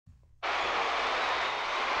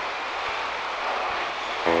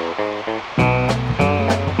The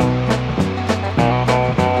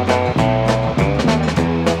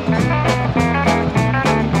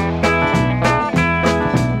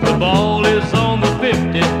ball is on the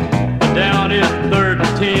 50, down is 3rd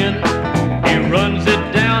and 10. He runs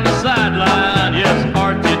it down the sideline, yes,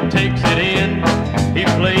 Archie takes it in. He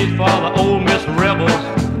plays for the Ole Miss Rebels.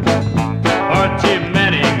 Archie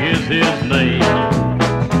Manning is his name.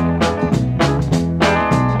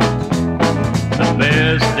 The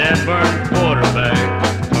best Stanford quarterback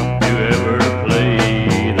to ever play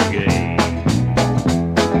the game.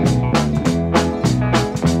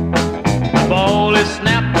 The ball is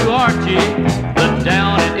snapped to Archie, the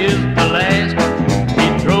down it is the last. He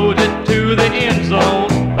throws it to the end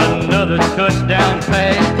zone, another touchdown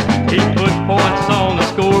pass. He puts points on the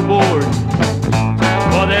scoreboard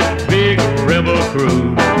for that big rebel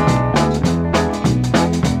crew.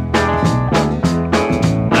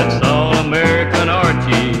 That's all-American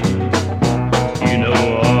Archie, you know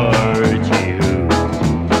Archie who.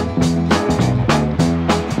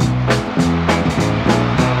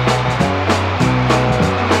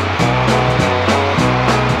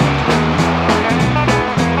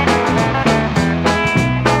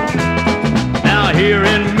 Now here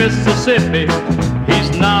in Mississippi, he's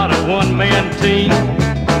not a one-man team.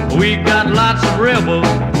 We got lots of rebels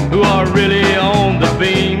who are really on the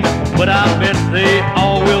beam, but I bet they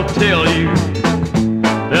all will tell you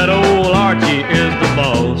that old Archie is the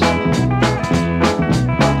boss.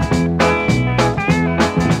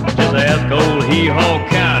 Just ask old Hee-Haw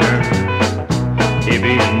Counter if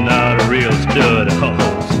he's not a real stud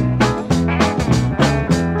horse.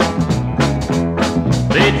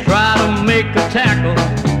 They try to make a tackle,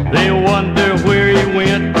 they wonder where he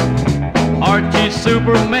went. Archie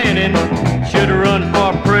Supermanning should run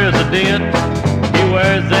for president. He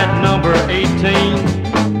wears that number 18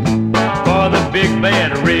 for the big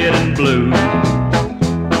bad red and blue.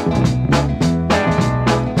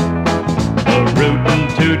 A rootin'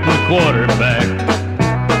 tootin' quarterback,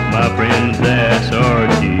 my friend, that's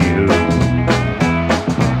Archie who.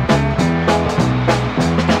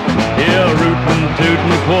 Yeah, rootin'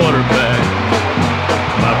 tootin' quarterback.